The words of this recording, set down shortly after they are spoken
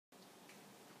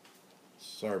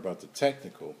Sorry about the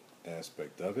technical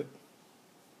aspect of it.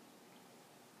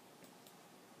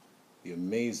 The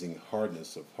amazing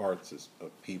hardness of hearts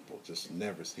of people just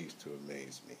never cease to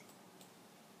amaze me.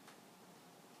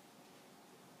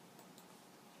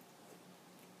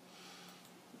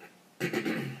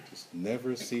 Just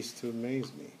never cease to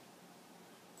amaze me.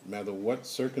 No matter what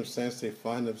circumstance they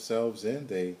find themselves in,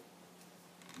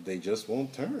 they just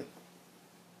won't turn.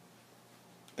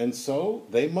 And so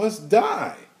they must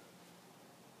die.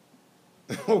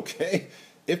 Okay?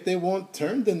 If they won't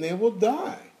turn, then they will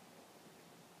die.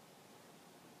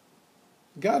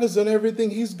 God has done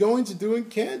everything he's going to do and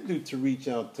can do to reach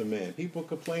out to man. People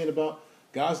complain about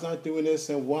God's not doing this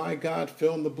and why God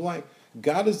fill in the blank.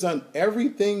 God has done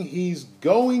everything he's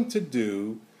going to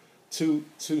do to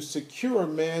secure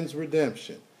man's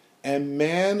redemption. And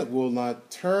man will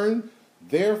not turn,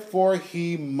 therefore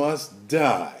he must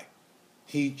die.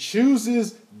 He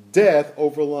chooses death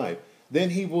over life.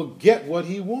 Then he will get what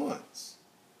he wants.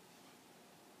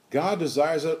 God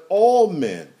desires that all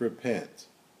men repent.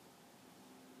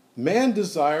 Man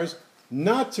desires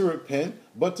not to repent,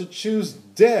 but to choose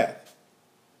death.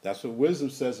 That's what wisdom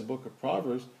says in the book of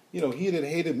Proverbs. You know, he that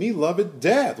hated me loveth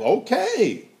death.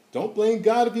 Okay, don't blame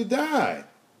God if you die.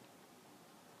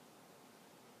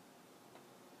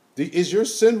 Is your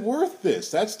sin worth this?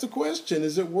 That's the question.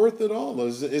 Is it worth it all?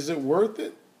 Is it worth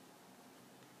it?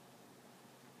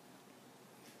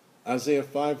 Isaiah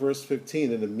 5 verse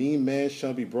 15, and the mean man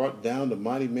shall be brought down, the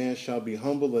mighty man shall be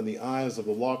humbled, and the eyes of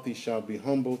the lofty shall be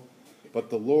humbled,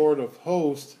 but the Lord of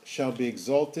hosts shall be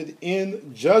exalted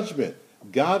in judgment.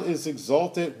 God is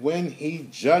exalted when he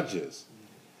judges.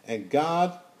 And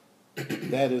God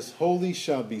that is holy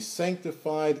shall be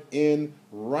sanctified in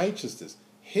righteousness.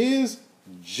 His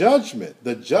judgment,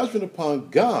 the judgment upon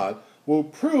God, will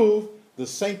prove the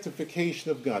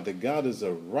sanctification of God, that God is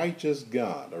a righteous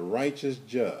God, a righteous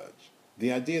judge.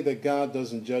 The idea that God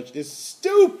doesn't judge is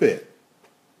stupid.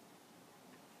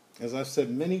 As I've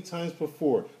said many times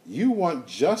before, you want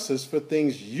justice for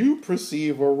things you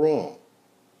perceive are wrong.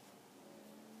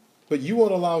 But you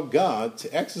won't allow God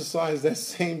to exercise that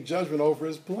same judgment over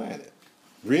his planet.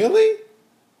 Really?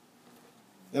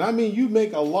 And I mean, you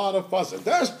make a lot of fuss.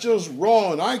 That's just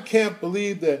wrong. I can't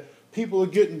believe that people are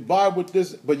getting by with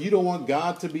this. But you don't want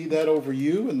God to be that over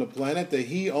you and the planet that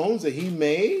he owns, that he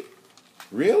made?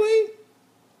 Really?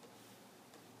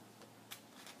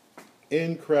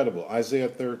 Incredible. Isaiah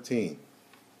 13.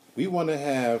 We want to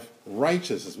have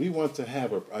righteousness. We want to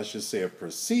have, a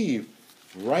perceived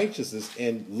righteousness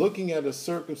in looking at a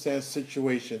circumstance,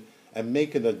 situation, and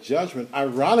making a judgment,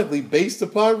 ironically, based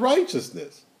upon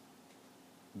righteousness.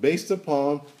 Based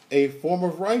upon a form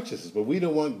of righteousness. But we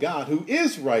don't want God, who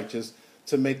is righteous,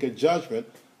 to make a judgment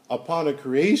upon a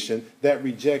creation that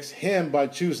rejects him by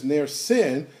choosing their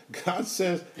sin. God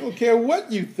says, I don't care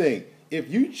what you think. If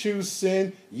you choose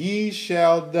sin, ye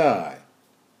shall die.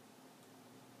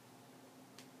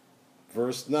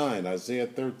 Verse 9, Isaiah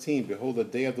 13, behold, the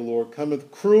day of the Lord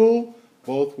cometh cruel,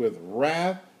 both with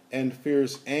wrath and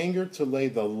fierce anger, to lay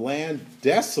the land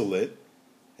desolate,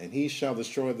 and he shall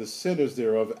destroy the sinners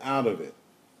thereof out of it.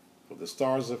 For the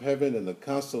stars of heaven and the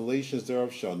constellations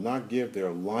thereof shall not give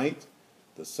their light.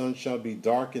 The sun shall be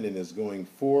darkened in his going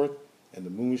forth, and the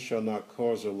moon shall not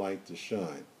cause her light to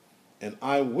shine. And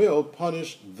I will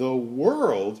punish the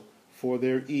world for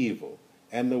their evil,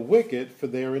 and the wicked for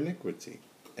their iniquity.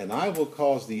 And I will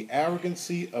cause the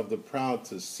arrogancy of the proud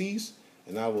to cease,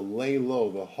 and I will lay low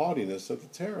the haughtiness of the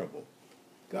terrible.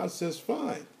 God says,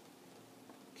 fine.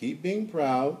 Keep being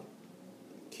proud.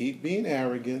 Keep being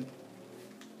arrogant.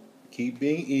 Keep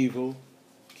being evil.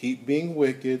 Keep being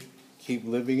wicked. Keep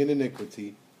living in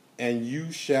iniquity. And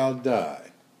you shall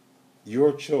die.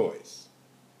 Your choice.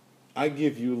 I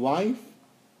give you life.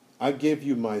 I give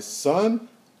you my son.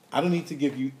 I don't need to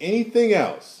give you anything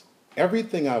else.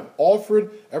 Everything I've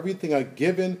offered, everything I've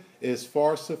given is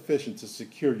far sufficient to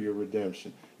secure your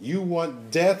redemption. You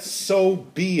want death, so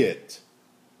be it.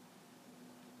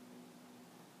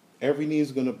 Every knee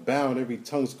is going to bow and every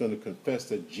tongue is going to confess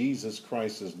that Jesus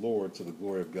Christ is Lord, to the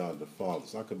glory of God the Father.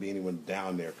 It's not going to be anyone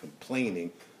down there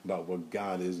complaining about what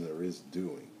God is or is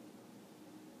doing.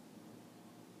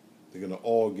 They're going to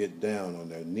all get down on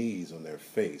their knees, on their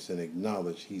face, and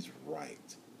acknowledge he's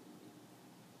right.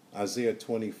 Isaiah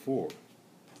 24,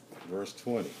 verse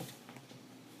 20.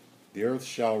 The earth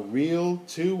shall reel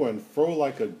to and fro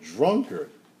like a drunkard.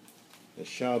 It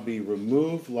shall be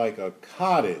removed like a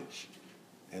cottage,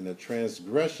 and the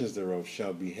transgressions thereof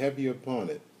shall be heavy upon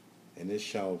it, and it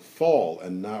shall fall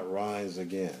and not rise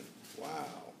again. Wow.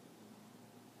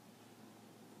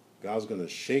 God's going to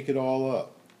shake it all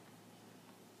up.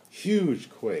 Huge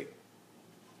quake.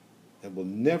 and will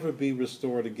never be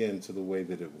restored again to the way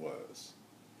that it was.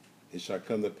 It shall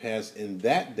come to pass in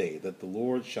that day that the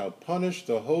Lord shall punish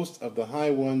the host of the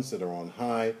high ones that are on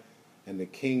high, and the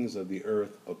kings of the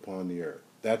earth upon the earth.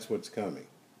 That's what's coming.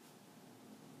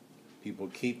 People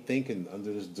keep thinking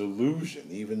under this delusion,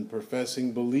 even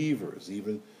professing believers,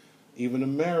 even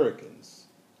Americans.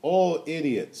 All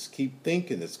idiots keep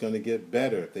thinking it's going to get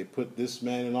better if they put this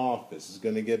man in office. It's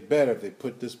going to get better if they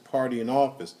put this party in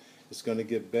office. It's going to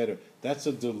get better. That's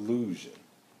a delusion.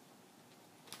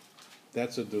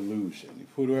 That's a delusion. You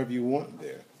put whoever you want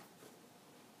there.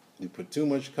 You put too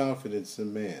much confidence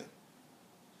in man.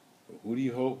 But who do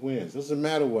you hope wins? Doesn't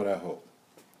matter what I hope.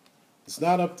 It's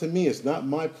not up to me. It's not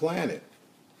my planet.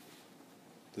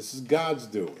 This is God's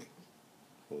doing.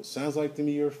 Well, it sounds like to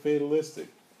me you're fatalistic.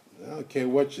 I don't care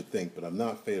what you think, but I'm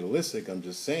not fatalistic. I'm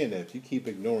just saying that if you keep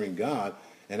ignoring God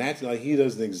and acting like he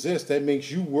doesn't exist, that makes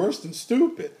you worse than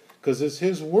stupid, because it's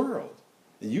his world.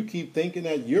 And you keep thinking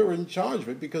that you're in charge of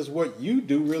it because what you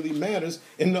do really matters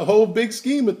in the whole big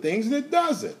scheme of things, and it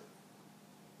doesn't.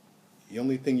 The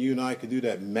only thing you and I can do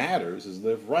that matters is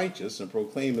live righteous and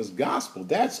proclaim his gospel.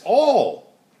 That's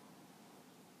all.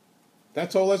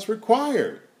 That's all that's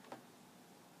required.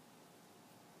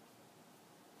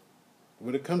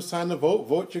 When it comes time to vote,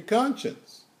 vote your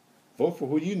conscience. Vote for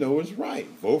who you know is right.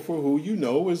 Vote for who you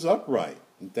know is upright.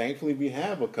 And thankfully we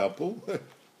have a couple.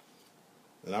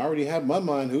 And I already have my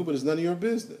mind who, but it's none of your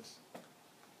business.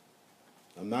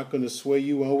 I'm not going to sway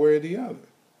you one way or the other.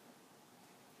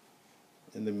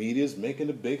 And the media is making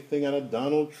a big thing out of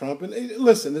Donald Trump. And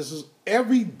listen, this is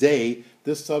every day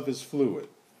this stuff is fluid.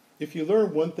 If you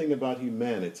learn one thing about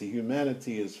humanity,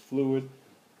 humanity is fluid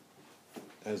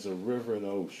as a river and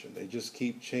ocean. They just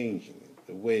keep changing.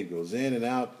 The wave goes in and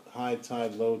out, high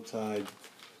tide, low tide,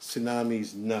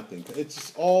 tsunamis, nothing. It's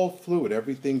just all fluid.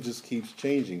 Everything just keeps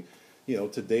changing. You know,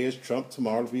 today is Trump,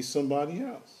 tomorrow will be somebody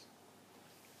else.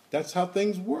 That's how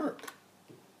things work.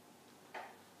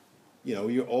 You know,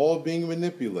 you're all being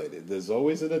manipulated. There's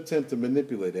always an attempt to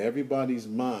manipulate everybody's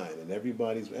mind and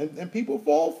and people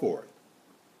fall for it.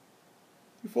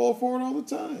 You fall for it all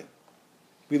the time.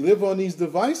 We live on these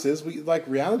devices, like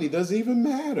reality doesn't even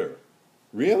matter.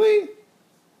 Really?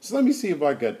 So let me see if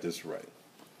I got this right.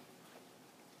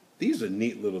 These are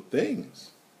neat little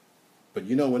things. But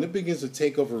you know, when it begins to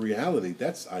take over reality,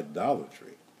 that's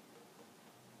idolatry.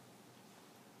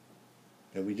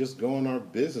 And we just go on our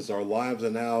business. Our lives are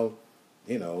now,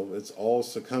 you know, it's all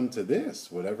succumb to this.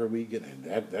 Whatever we get, and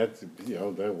that's, you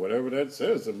know, that whatever that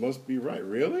says, it must be right.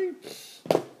 Really?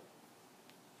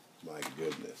 My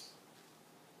goodness.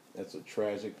 That's a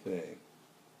tragic thing.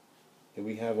 And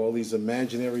we have all these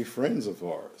imaginary friends of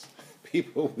ours,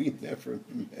 people we never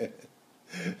met.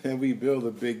 And we build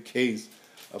a big case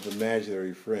of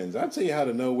imaginary friends. I'll tell you how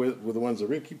to know where the ones are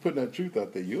real. Keep putting that truth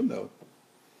out there. You'll know.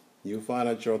 You'll find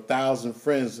out your 1,000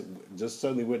 friends just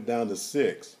suddenly went down to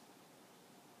 6.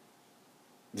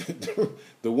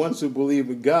 The ones who believe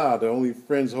in God are only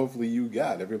friends hopefully you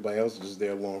got. Everybody else is just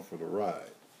there along for the ride.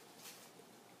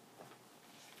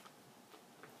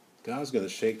 God's going to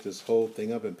shake this whole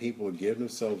thing up, and people are giving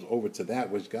themselves over to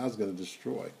that which God's going to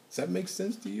destroy. Does that make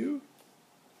sense to you?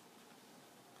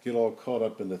 Get all caught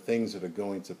up in the things that are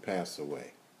going to pass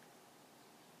away.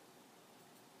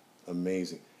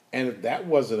 Amazing. And if that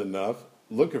wasn't enough,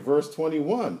 look at verse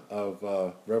 21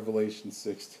 of Revelation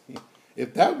 16.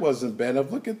 If that wasn't bad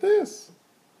enough, look at this.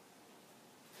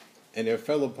 And there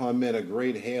fell upon men a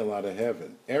great hail out of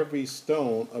heaven, every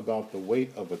stone about the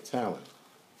weight of a talent.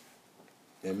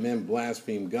 And men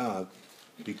blasphemed God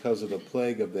because of the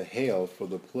plague of the hail, for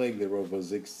the plague thereof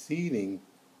was exceeding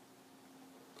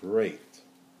great.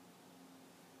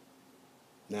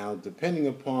 Now, depending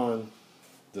upon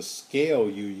the scale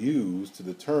you use to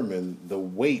determine the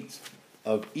weight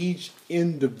of each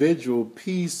individual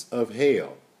piece of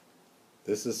hail,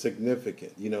 this is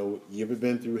significant. You know, you ever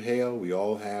been through hail? We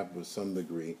all have to some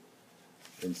degree.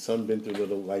 And some been through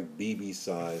little, like,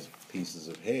 BB-sized pieces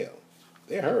of hail.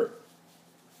 They hurt.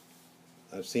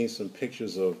 I've seen some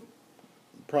pictures of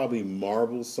probably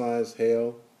marble-sized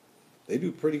hail. They do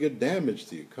pretty good damage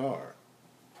to your car.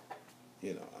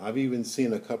 You know, I've even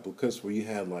seen a couple of clips where you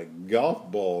had like golf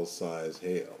ball-sized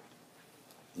hail.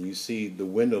 And you see the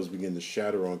windows begin to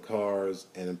shatter on cars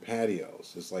and in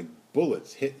patios. It's like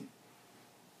bullets hitting.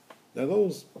 Now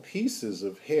those pieces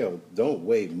of hail don't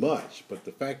weigh much, but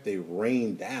the fact they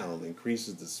rain down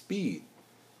increases the speed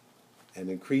and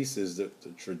increases the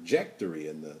trajectory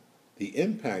and the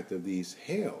impact of these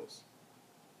hails.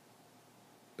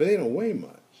 But they don't weigh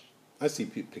much. I see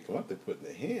people pick them up, they put in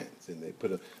their hands, and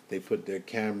they put their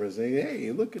cameras in.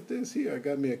 Hey, look at this here. I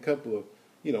got me a couple of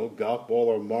golf ball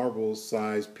or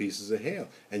marble-sized pieces of hail,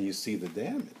 and you see the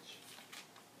damage.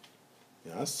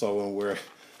 I saw one where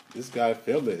this guy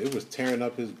filmed it. It was tearing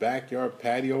up his backyard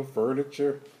patio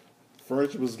furniture.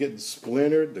 Furniture was getting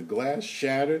splintered, the glass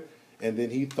shattered, and then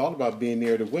he thought about being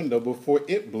near the window before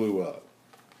it blew up.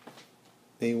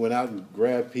 Then he went out and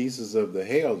grabbed pieces of the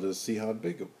hail to see how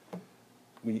big it was.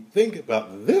 When you think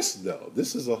about this, though,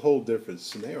 this is a whole different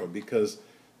scenario, because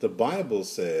the Bible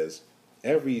says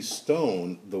every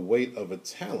stone, the weight of a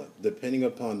talent. Depending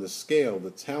upon the scale,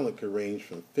 the talent could range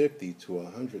from 50 to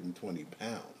 120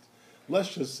 pounds.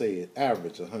 Let's just say it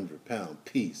average 100-pound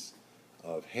piece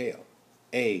of hail.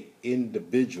 A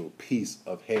individual piece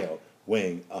of hail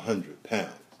weighing 100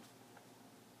 pounds.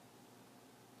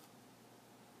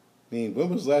 I mean, when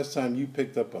was the last time you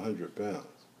picked up 100 pounds?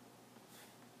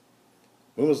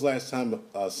 When was the last time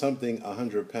something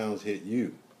 100 pounds hit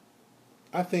you?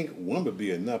 I think one would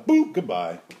be enough. Boop,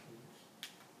 goodbye.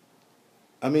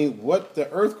 I mean, what the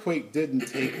earthquake didn't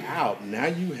take out, now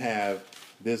you have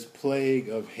this plague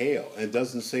of hail. And it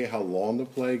doesn't say how long the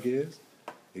plague is.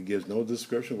 It gives no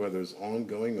description whether it's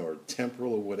ongoing or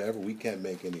temporal or whatever. We can't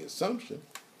make any assumption.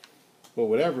 But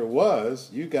whatever it was,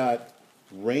 you got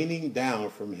raining down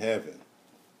from heaven.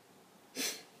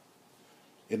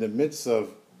 In the midst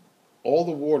of all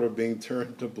the water being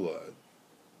turned to blood.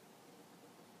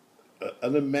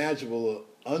 Unimaginable,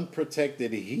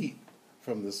 unprotected heat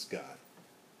from the sky.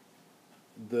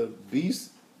 The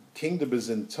beast kingdom is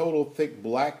in total thick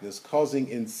blackness, causing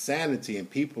insanity, and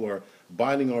people are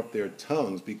biting off their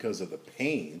tongues because of the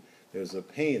pain. There's a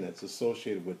pain that's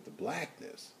associated with the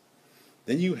blackness.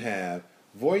 Then you have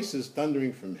voices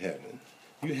thundering from heaven.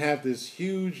 You have this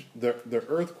huge, the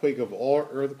earthquake of all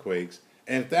earthquakes,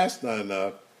 and if that's not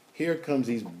enough, here comes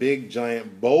these big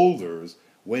giant boulders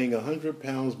weighing 100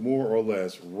 pounds more or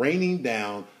less, raining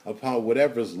down upon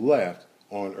whatever's left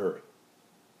on earth.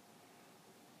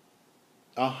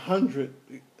 100.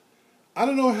 I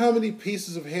don't know how many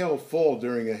pieces of hail fall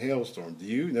during a hailstorm. Do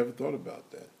you? Never thought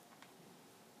about that.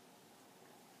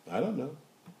 I don't know.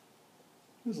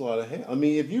 There's a lot of hail. I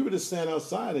mean, if you were to stand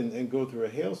outside and go through a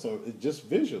hailstorm, just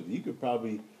visually, you could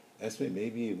probably estimate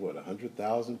maybe,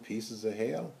 100,000 pieces of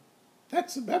hail?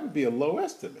 That would be a low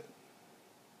estimate.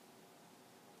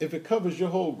 If it covers your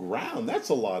whole ground, that's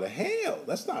a lot of hail.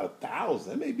 That's not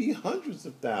 1,000. That may be hundreds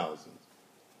of thousands.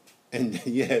 And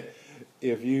yet,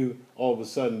 if you, all of a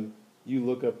sudden, you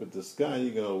look up at the sky and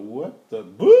you go, what the,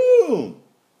 boom!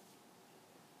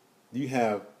 You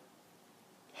have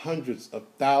hundreds of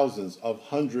thousands of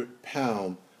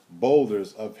 100-pound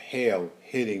boulders of hail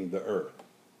hitting the earth.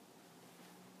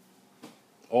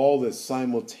 All this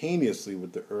simultaneously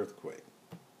with the earthquake.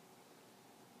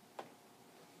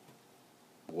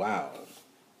 Wow.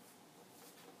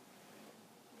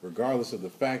 Regardless of the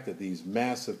fact that these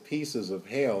massive pieces of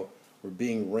hail were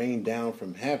being rained down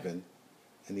from heaven,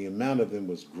 and the amount of them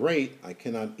was great, I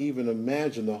cannot even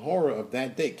imagine the horror of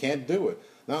that day. Can't do it.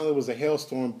 Not only was a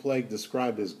hailstorm plague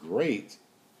described as great,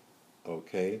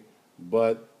 okay,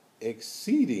 but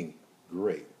exceeding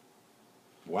great.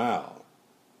 Wow.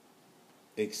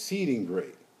 Exceeding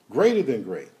great. Greater than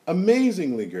great.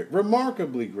 Amazingly great.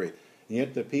 Remarkably great. And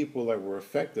yet the people that were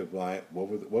affected by it,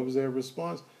 what was their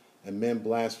response? And men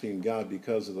blasphemed God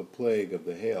because of the plague of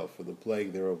the hail, for the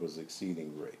plague thereof was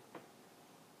exceeding great.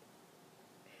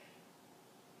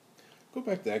 Go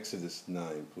back to Exodus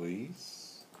 9,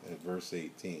 please, at verse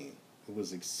 18. It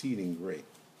was exceeding great.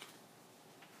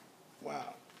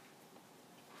 Wow.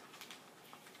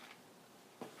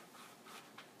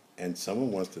 And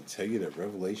someone wants to tell you that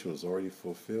Revelation was already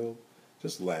fulfilled,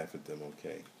 just laugh at them,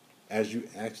 okay? As you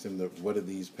ask them, what do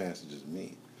these passages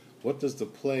mean? What does the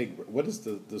plague, what does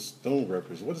the stone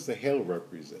represent? What does the hail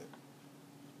represent?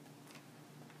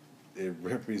 It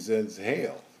represents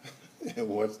hail and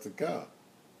what's to come.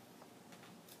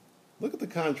 Look at the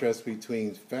contrast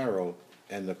between Pharaoh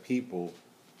and the people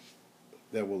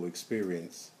that will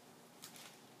experience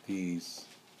these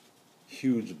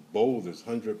huge boulders,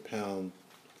 100-pound.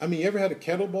 I mean, you ever had a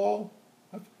kettlebell?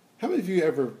 How many of you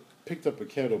ever picked up a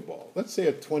kettlebell? Let's say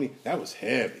a 20. That was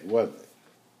heavy, wasn't it?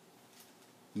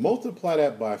 Multiply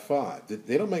that by 5.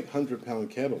 They don't make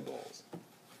 100-pound kettlebells.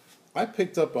 I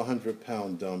picked up a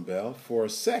 100-pound dumbbell for a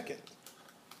second.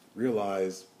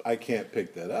 Realized I can't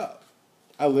pick that up.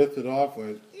 I lifted off,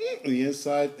 went on the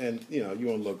inside, and you want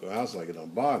to look else like it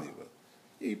don't bother you. But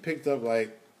you picked up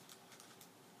like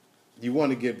you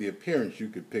want to give the appearance you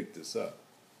could pick this up.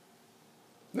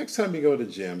 Next time you go to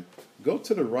the gym, go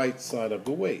to the right side of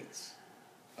the weights,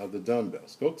 of the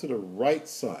dumbbells. Go to the right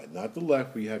side, not the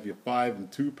left where you have your 5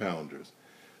 and 2 pounders.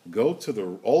 Go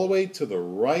to all the way to the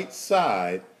right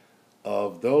side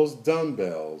of those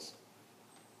dumbbells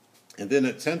and then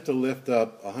attempt to lift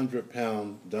up a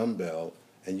 100-pound dumbbell,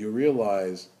 and you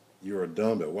realize you're a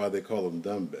dumbbell. Why they call them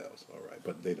dumbbells? All right,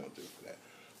 but they don't do that.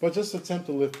 But just attempt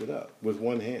to lift it up with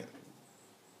one hand.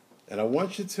 And I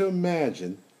want you to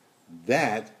imagine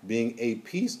that being a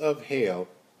piece of hail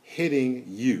hitting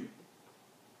you.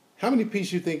 How many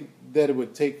pieces you think that it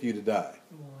would take for you to die?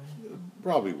 One.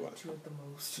 Probably one. Two at the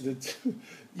most.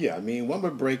 Yeah, I mean, one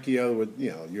would break the other would,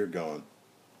 you're gone.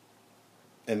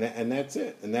 And that's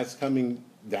it. And that's coming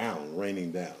down,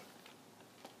 raining down.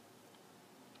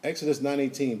 Exodus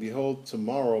 9:18, behold,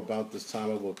 tomorrow about this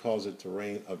time I will cause it to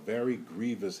rain a very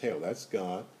grievous hail. That's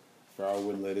God. Pharaoh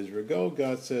wouldn't let Israel go.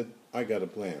 God said, I got a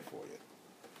plan for you.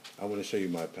 I want to show you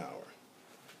my power.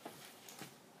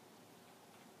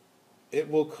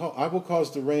 I will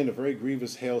cause to rain a very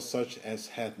grievous hail such as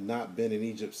hath not been in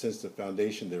Egypt since the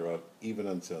foundation thereof, even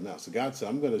until now. So God said,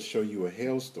 I'm going to show you a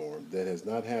hailstorm that has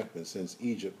not happened since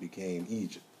Egypt became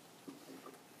Egypt.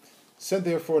 Send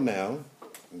therefore now,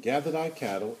 and gather thy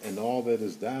cattle, and all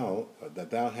that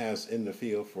thou hast in the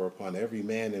field, for upon every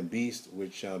man and beast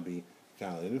which shall be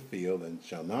found in the field, and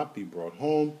shall not be brought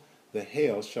home, the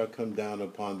hail shall come down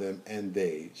upon them, and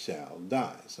they shall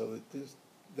die. So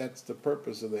that's the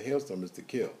purpose of the hailstorm, is to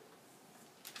kill.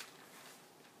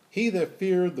 He that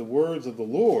feared the words of the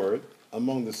Lord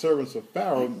among the servants of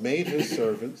Pharaoh made his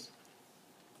servants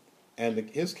and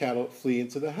his cattle flee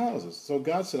into the houses. So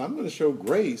God said, I'm going to show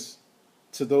grace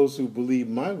to those who believe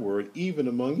my word, even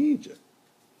among Egypt.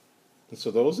 And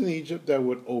so those in Egypt that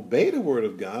would obey the word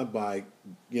of God by,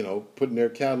 putting their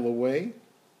cattle away,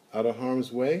 out of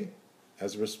harm's way,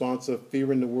 as a response of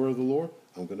fearing the word of the Lord,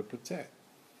 I'm going to protect.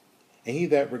 And he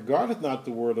that regardeth not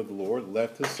the word of the Lord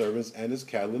left his servants and his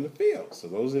cattle in the field. So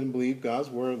those that didn't believe God's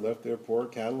word left their poor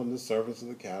cattle and the servants of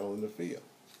the cattle in the field.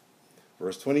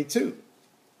 Verse 22.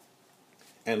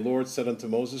 And Lord said unto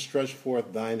Moses, stretch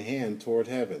forth thine hand toward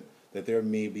heaven, that there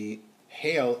may be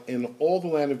hail in all the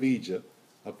land of Egypt,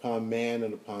 upon man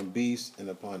and upon beast, and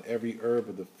upon every herb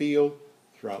of the field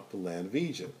throughout the land of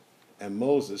Egypt. And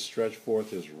Moses stretched forth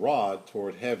his rod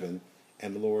toward heaven,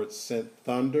 and the Lord sent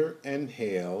thunder and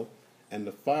hail, and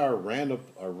the fire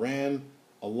ran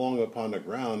along upon the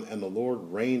ground, and the Lord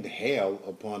rained hail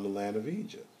upon the land of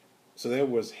Egypt. So there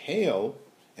was hail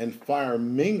and fire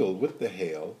mingled with the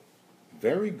hail,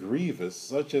 very grievous,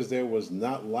 such as there was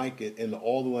not like it in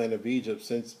all the land of Egypt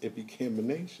since it became a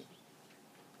nation.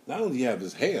 Not only do you have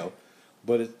this hail,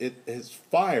 but it's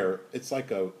fire, it's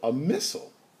like a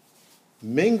missile,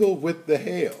 mingled with the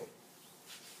hail.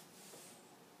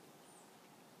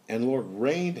 And the Lord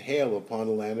rained hail upon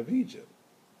the land of Egypt.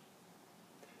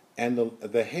 And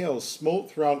the hail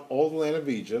smote throughout all the land of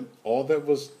Egypt, all that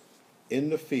was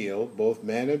in the field, both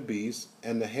man and beast,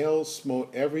 and the hail smote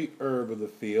every herb of the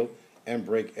field, and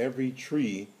brake every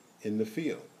tree in the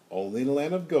field. Only in the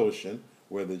land of Goshen,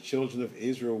 where the children of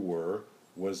Israel were,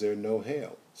 was there no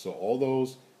hail. So all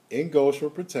those in Goshen were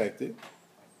protected,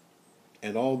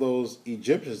 and all those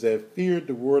Egyptians that feared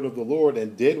the word of the Lord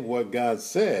and did what God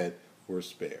said were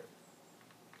spared.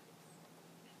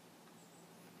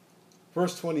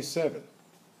 Verse 27.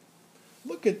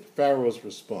 Look at Pharaoh's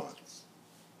response.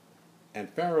 And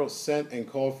Pharaoh sent and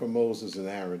called for Moses and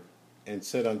Aaron, and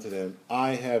said unto them,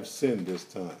 I have sinned this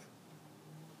time.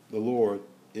 The Lord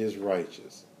is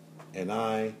righteous, and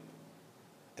I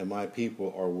and my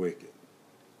people are wicked.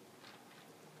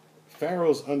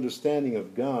 Pharaoh's understanding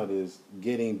of God is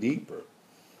getting deeper,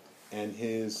 and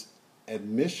his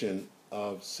admission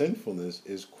of sinfulness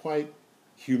is quite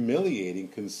humiliating,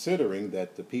 considering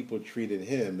that the people treated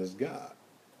him as God.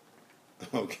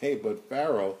 Okay, but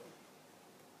Pharaoh's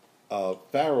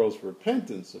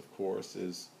repentance, of course,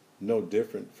 is no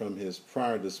different from his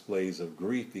prior displays of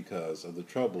grief because of the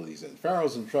trouble he's in.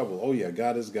 Pharaoh's in trouble. Oh yeah,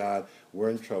 God is God. We're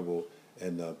in trouble,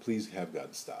 and please have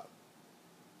God stop.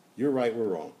 You're right, we're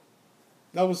wrong.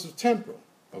 That was temporal,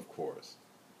 of course.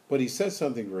 But he said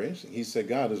something very interesting. He said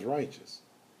God is righteous.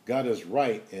 God is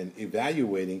right in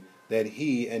evaluating that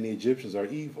he and the Egyptians are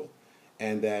evil,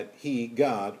 and that he,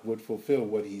 God, would fulfill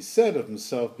what he said of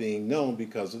himself being known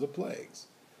because of the plagues.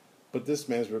 But this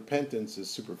man's repentance is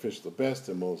superficial at best,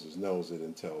 and Moses knows it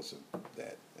and tells him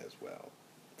that as well.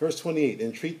 Verse 28,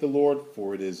 entreat the Lord,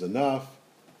 for it is enough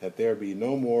that there be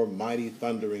no more mighty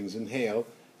thunderings and hail,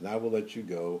 and I will let you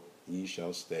go, and ye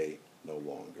shall stay no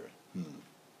longer.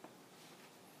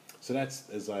 So that's,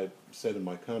 as I said in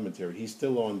my commentary, he's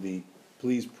still on the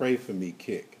please pray for me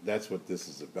kick. That's what this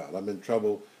is about. I'm in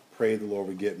trouble. Pray the Lord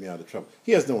would get me out of trouble.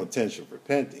 He has no intention of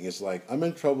repenting. It's like, I'm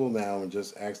in trouble now, and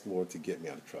just ask the Lord to get me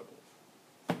out of trouble.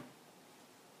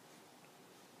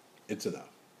 It's enough.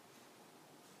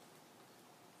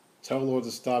 Tell the Lord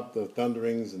to stop the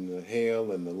thunderings and the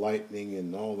hail and the lightning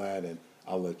and all that, and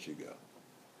I'll let you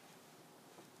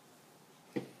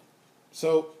go.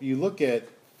 So you look at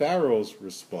Pharaoh's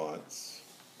response,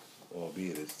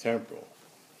 albeit it's temporal.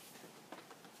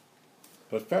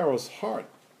 But Pharaoh's heart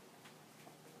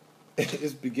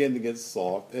is beginning to get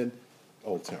soft, and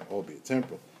albeit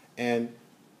temporal. And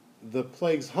the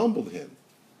plagues humbled him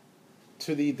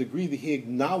to the degree that he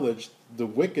acknowledged the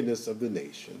wickedness of the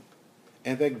nation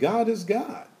and that God is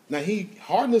God. Now, he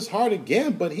hardened his heart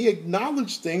again, but he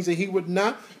acknowledged things that he would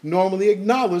not normally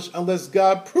acknowledge unless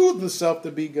God proved himself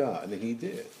to be God, and he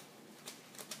did.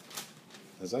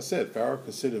 As I said, Pharaoh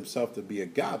considered himself to be a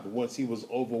god, but once he was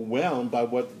overwhelmed by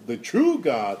what the true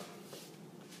God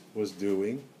was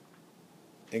doing,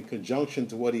 in conjunction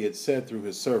to what he had said through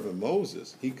his servant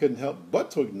Moses, he couldn't help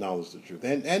but to acknowledge the truth,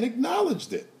 and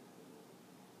acknowledged it.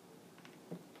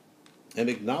 And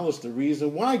acknowledged the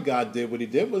reason why God did what he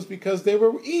did was because they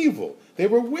were evil. They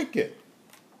were wicked.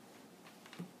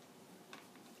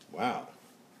 Wow.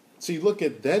 So you look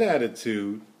at that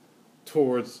attitude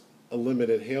towards a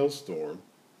limited hailstorm,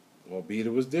 albeit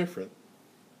it was different,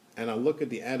 and I look at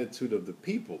the attitude of the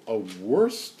people, a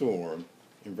worse storm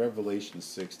in Revelation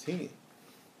 16,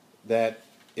 that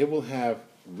it will have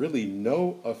really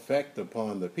no effect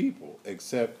upon the people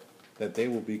except that they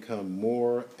will become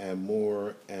more and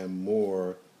more and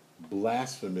more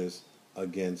blasphemous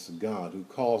against God, who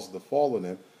caused the fall in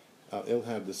them. It'll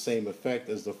have the same effect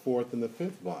as the fourth and the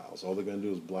fifth vials. All they're going to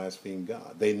do is blaspheme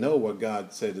God. They know what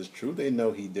God said is true. They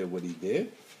know he did what he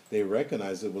did. They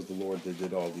recognize it was the Lord that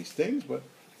did all these things, but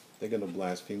they're going to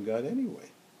blaspheme God anyway.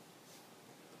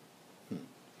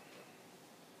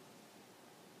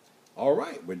 All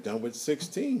right, we're done with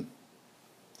 16.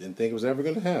 Didn't think it was ever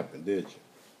going to happen, did you?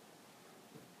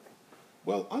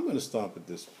 Well, I'm going to stop at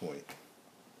this point.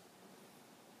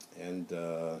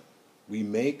 And we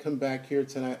may come back here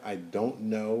tonight. I don't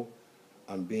know.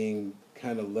 I'm being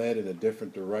kind of led in a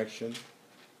different direction,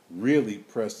 really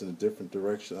pressed in a different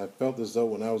direction. I felt as though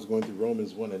when I was going through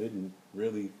Romans 1, I didn't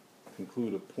really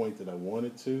conclude a point that I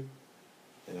wanted to.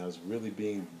 And I was really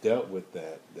being dealt with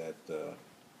that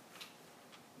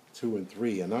 2 and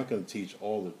 3. I'm not going to teach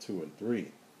all of 2 and 3.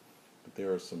 But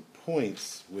there are some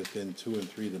points within 2 and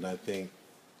 3 that I think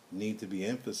need to be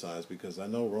emphasized, because I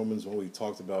know Romans 1, we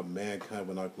talked about mankind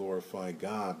will not glorify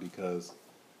God because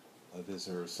of his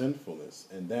or her sinfulness.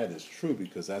 And that is true,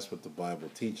 because that's what the Bible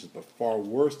teaches. But far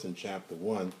worse than chapter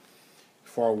 1,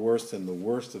 far worse than the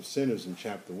worst of sinners in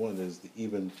chapter 1 is the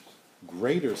even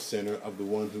greater sinner of the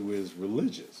one who is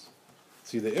religious.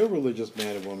 See, the irreligious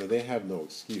man and woman, they have no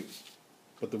excuse.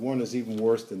 But the one that's even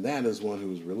worse than that is one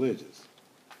who is religious,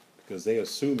 because they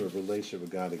assume a relationship with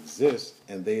God exists,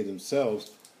 and they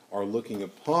themselves are looking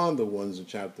upon the ones in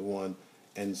chapter 1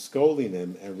 and scolding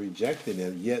them and rejecting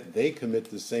them, yet they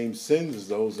commit the same sins as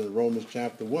those in Romans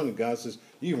chapter 1, and God says,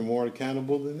 you're even more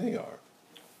accountable than they are.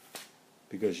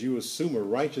 Because you assume a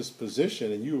righteous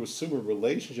position and you assume a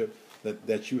relationship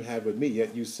that you have with me,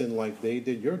 yet you sin like they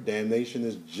did. Your damnation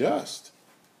is just.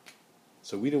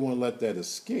 So we don't want to let that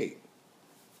escape.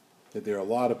 That there are a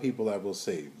lot of people that will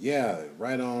say, yeah,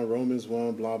 right on, Romans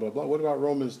 1, blah, blah, blah. What about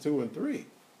Romans 2 and 3?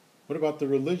 What about the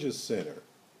religious sinner?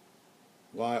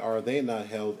 Why are they not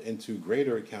held into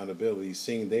greater accountability,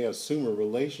 seeing they assume a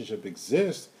relationship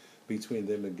exists between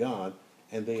them and God,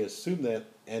 and they assume that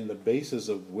and the basis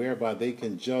of whereby they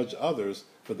can judge others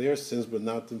for their sins but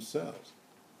not themselves?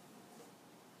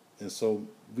 And so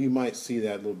we might see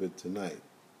that a little bit tonight.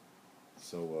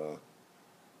 So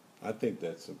I think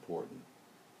that's important.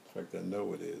 In fact, I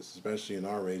know it is, especially in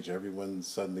our age. Everyone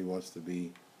suddenly wants to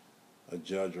be a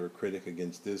judge or a critic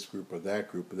against this group or that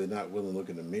group, but they're not willing to look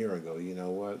in the mirror and go, you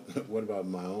know what? What about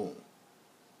my own?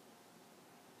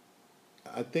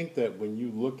 I think that when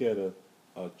you look at a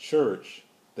church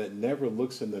that never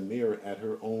looks in the mirror at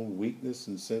her own weakness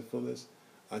and sinfulness,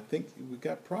 I think we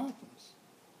got problems.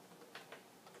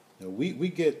 Now, we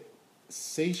get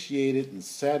satiated and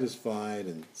satisfied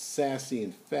and sassy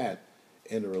and fat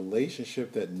in a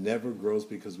relationship that never grows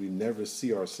because we never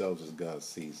see ourselves as God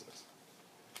sees us.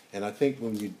 And I think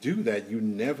when you do that, you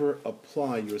never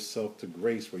apply yourself to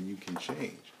grace where you can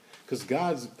change. Because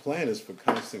God's plan is for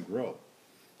constant growth.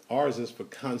 Ours is for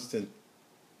constant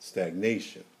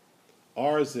stagnation.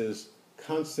 Ours is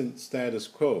constant status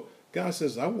quo. God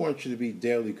says, I want you to be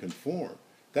daily conformed.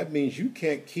 That means you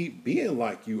can't keep being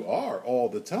like you are all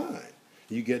the time.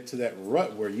 You get to that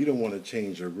rut where you don't want to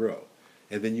change or grow.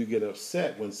 And then you get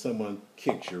upset when someone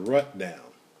kicks your rut down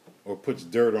or puts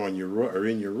dirt on your rut or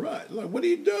in your rut. Like, what are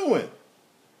you doing?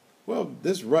 Well,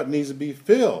 this rut needs to be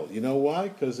filled. You know why?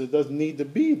 Because it doesn't need to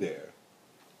be there.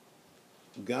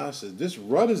 God says, this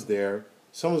rut is there,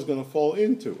 someone's going to fall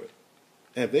into it.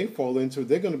 And if they fall into it,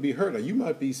 they're going to be hurt. Now, you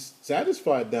might be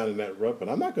satisfied down in that rut, but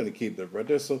I'm not going to keep that rut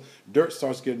there. So dirt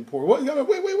starts getting poured. What?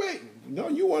 Wait. No,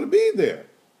 you want to be there.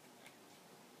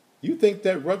 You think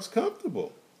that rut's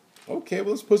comfortable. Okay,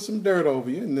 well, let's put some dirt over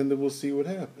you, and then we'll see what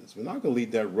happens. We're not going to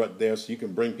leave that rut there so you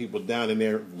can bring people down in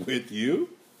there with you.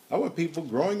 I want people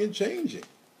growing and changing.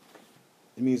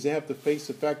 It means they have to face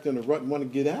the fact they're in the rut and want to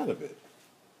get out of it.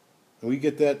 And we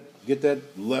get that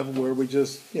level where we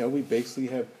just, we basically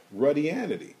have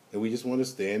ruttianity, and we just want to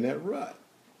stay in that rut.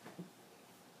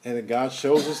 And then God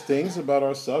shows us things about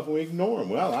ourselves, and we ignore them.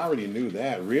 Well, I already knew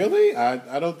that. Really?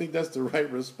 I don't think that's the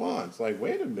right response. Like,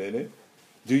 wait a minute.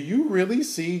 Do you really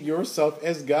see yourself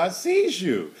as God sees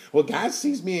you? Well, God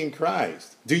sees me in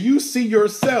Christ. Do you see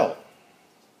yourself?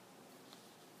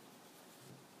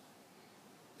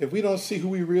 If we don't see who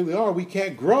we really are, we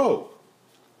can't grow.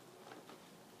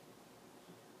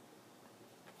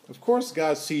 Of course,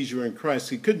 God sees you in Christ.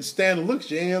 He couldn't stand to look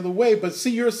at you any other way, but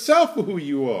see yourself for who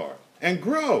you are and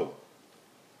grow.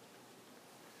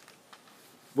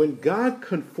 When God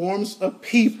conforms a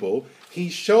people, he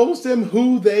shows them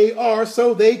who they are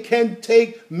so they can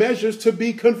take measures to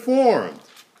be conformed.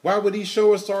 Why would he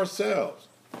show us ourselves?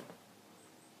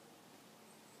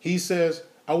 He says,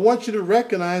 I want you to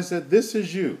recognize that this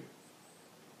is you.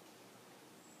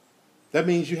 That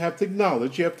means you have to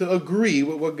acknowledge, you have to agree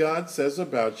with what God says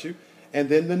about you, and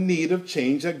then the need of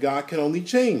change that God can only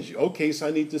change you. Okay, so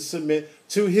I need to submit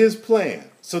to his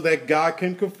plan so that God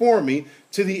can conform me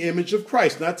to the image of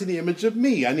Christ, not to the image of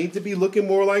me. I need to be looking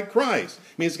more like Christ.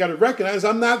 It means I've got to recognize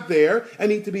I'm not there. I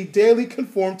need to be daily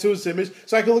conformed to his image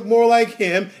so I can look more like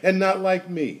him and not like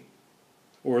me.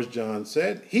 Or as John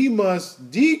said, he must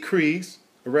decrease,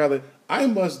 or rather, I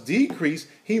must decrease,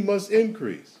 he must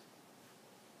increase.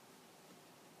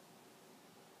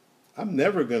 I'm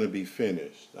never going to be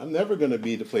finished. I'm never going to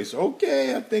be the place,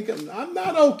 okay, I think I'm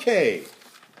not okay.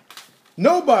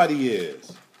 Nobody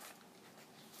is.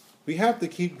 We have to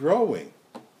keep growing.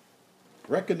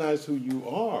 Recognize who you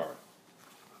are.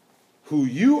 Who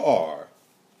you are.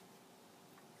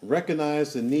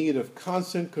 Recognize the need of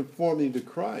constant conformity to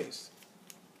Christ.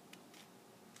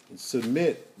 And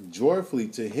submit joyfully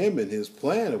to him and his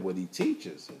plan of what he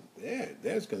teaches. And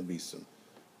there's going to be some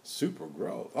super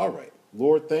growth. All right.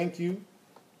 Lord, thank you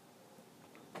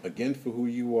again for who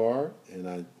you are. And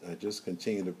I just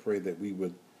continue to pray that we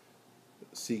would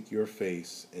seek your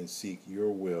face and seek your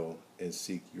will and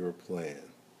seek your plan.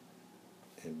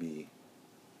 And be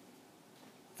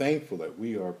thankful that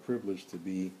we are privileged to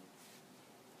be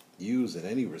used in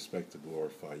any respect to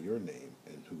glorify your name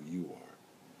and who you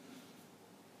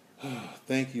are.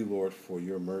 Thank you, Lord, for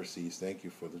your mercies. Thank you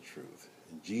for the truth.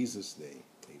 In Jesus' name,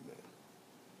 amen.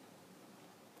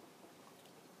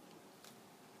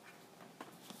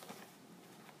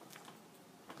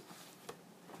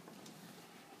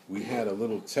 We had a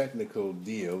little technical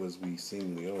deal, as we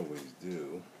seemingly always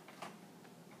do.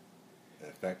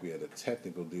 In fact, we had a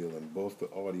technical deal in both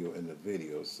the audio and the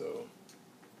video,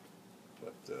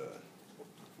 but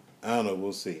I don't know,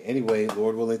 we'll see. Anyway,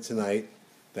 Lord willing, tonight,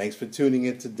 thanks for tuning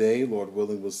in today. Lord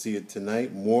willing, we'll see it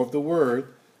tonight. More of the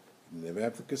Word. You never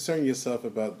have to concern yourself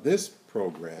about this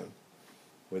program,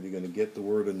 whether you're going to get the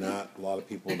Word or not. A lot of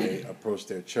people, they approach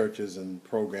their churches and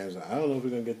programs. I don't know if we're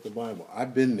going to get the Bible.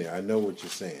 I've been there. I know what you're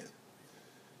saying.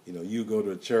 You go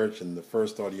to a church and the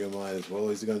first thought of your mind is, well,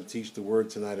 is he going to teach the Word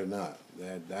tonight or not?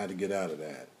 I had to get out of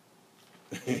that.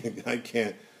 I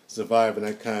can't survive in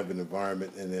that kind of an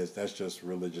environment, and that's just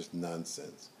religious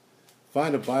nonsense.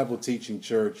 Find a Bible-teaching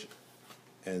church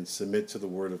and submit to the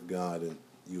Word of God, and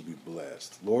you'll be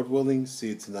blessed. Lord willing, see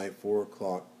you tonight, 4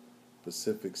 o'clock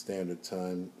Pacific Standard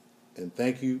Time. And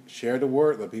thank you. Share the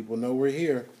Word. Let people know we're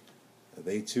here.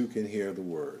 They too can hear the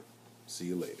Word. See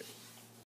you later.